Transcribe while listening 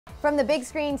From the big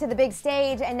screen to the big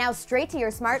stage, and now straight to your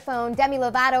smartphone, Demi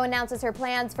Lovato announces her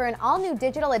plans for an all-new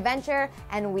digital adventure,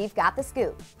 and we've got the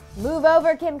scoop. Move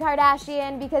over, Kim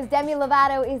Kardashian, because Demi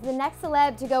Lovato is the next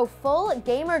celeb to go full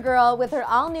gamer girl with her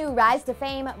all-new Rise to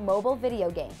Fame mobile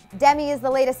video game. Demi is the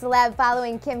latest celeb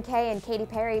following Kim K and Katy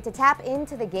to tap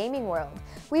into the gaming world.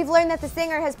 We've learned that the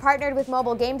singer has partnered with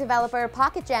mobile game developer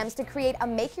Pocket Gems to create a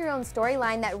make-your-own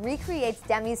storyline that recreates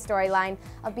Demi's storyline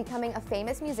of becoming a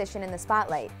famous musician in the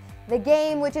spotlight. The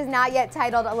game, which is not yet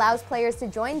titled, allows players to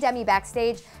join Demi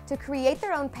backstage to create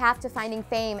their own path to finding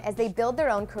fame as they build their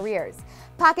own careers.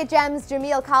 Pocket Gems'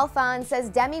 Jameel Khalfan says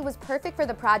Demi was perfect for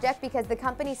the project because the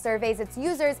company surveys its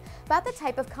users about the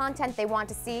type of content they want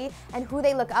to see and who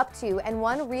they look up to, and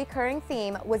one recurring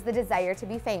theme was the desire to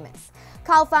be famous.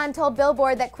 Khalfan told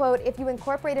Billboard that, quote, "If you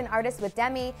incorporate an artist with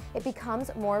Demi, it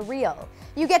becomes more real.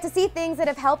 You get to see things that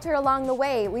have helped her along the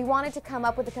way. We wanted to come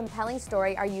up with a compelling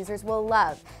story our users will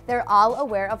love. They're all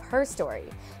aware of her story."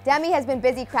 Demi has been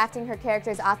busy crafting her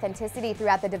character's authenticity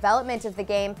throughout the development of the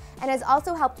game and has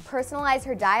also helped personalize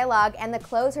her dialogue and the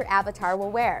clothes her avatar will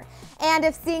wear. And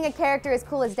if seeing a character as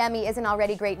cool as Demi isn't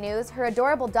already great news, her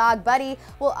adorable dog Buddy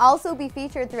will also be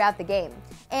featured throughout the game.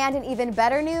 And in even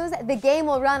better news, the game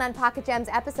will run on Pocket Gems'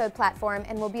 episode platform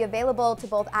and will be available to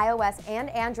both iOS and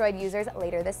Android users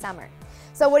later this summer.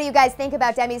 So what do you guys think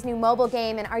about Demi's new mobile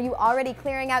game, and are you already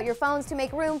clearing out your phones to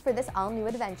make room for this all-new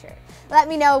adventure? Let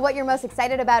me know what you're most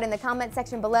excited about in the comment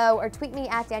section below, or tweet me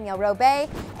at Danielle Robay.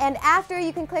 And after,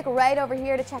 you can click right over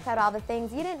here to check out all the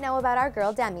things you didn't know about our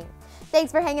girl Demi.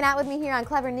 Thanks for hanging out with me here on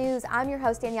Clevver News. I'm your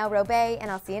host Danielle Robay,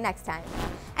 and I'll see you next time.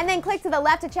 And then click to the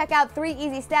left to check out 3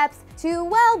 easy steps to,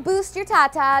 well, boost your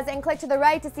tatas, and click to the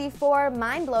right to see 4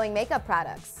 mind-blowing makeup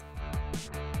products.